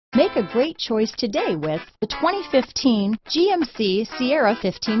Make a great choice today with the 2015 GMC Sierra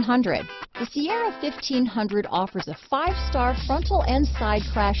 1500. The Sierra 1500 offers a 5-star frontal and side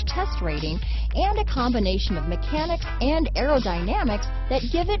crash test rating and a combination of mechanics and aerodynamics that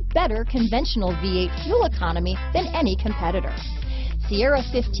give it better conventional V8 fuel economy than any competitor. Sierra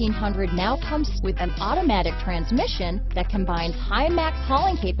 1500 now comes with an automatic transmission that combines high max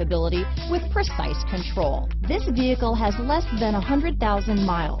hauling capability with precise control. This vehicle has less than 100,000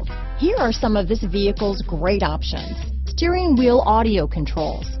 miles. Here are some of this vehicle's great options: steering wheel audio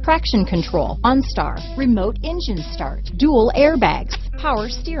controls, traction control, OnStar, remote engine start, dual airbags, power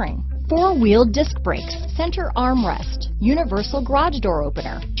steering, 4-wheel disc brakes, center armrest, universal garage door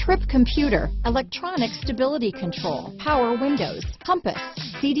opener, trip computer, electronic stability control, power windows, compass,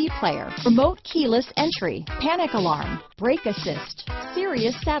 CD player, remote keyless entry, panic alarm, brake assist,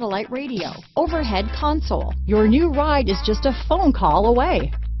 Sirius satellite radio, overhead console. Your new ride is just a phone call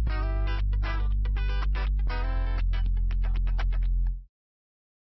away.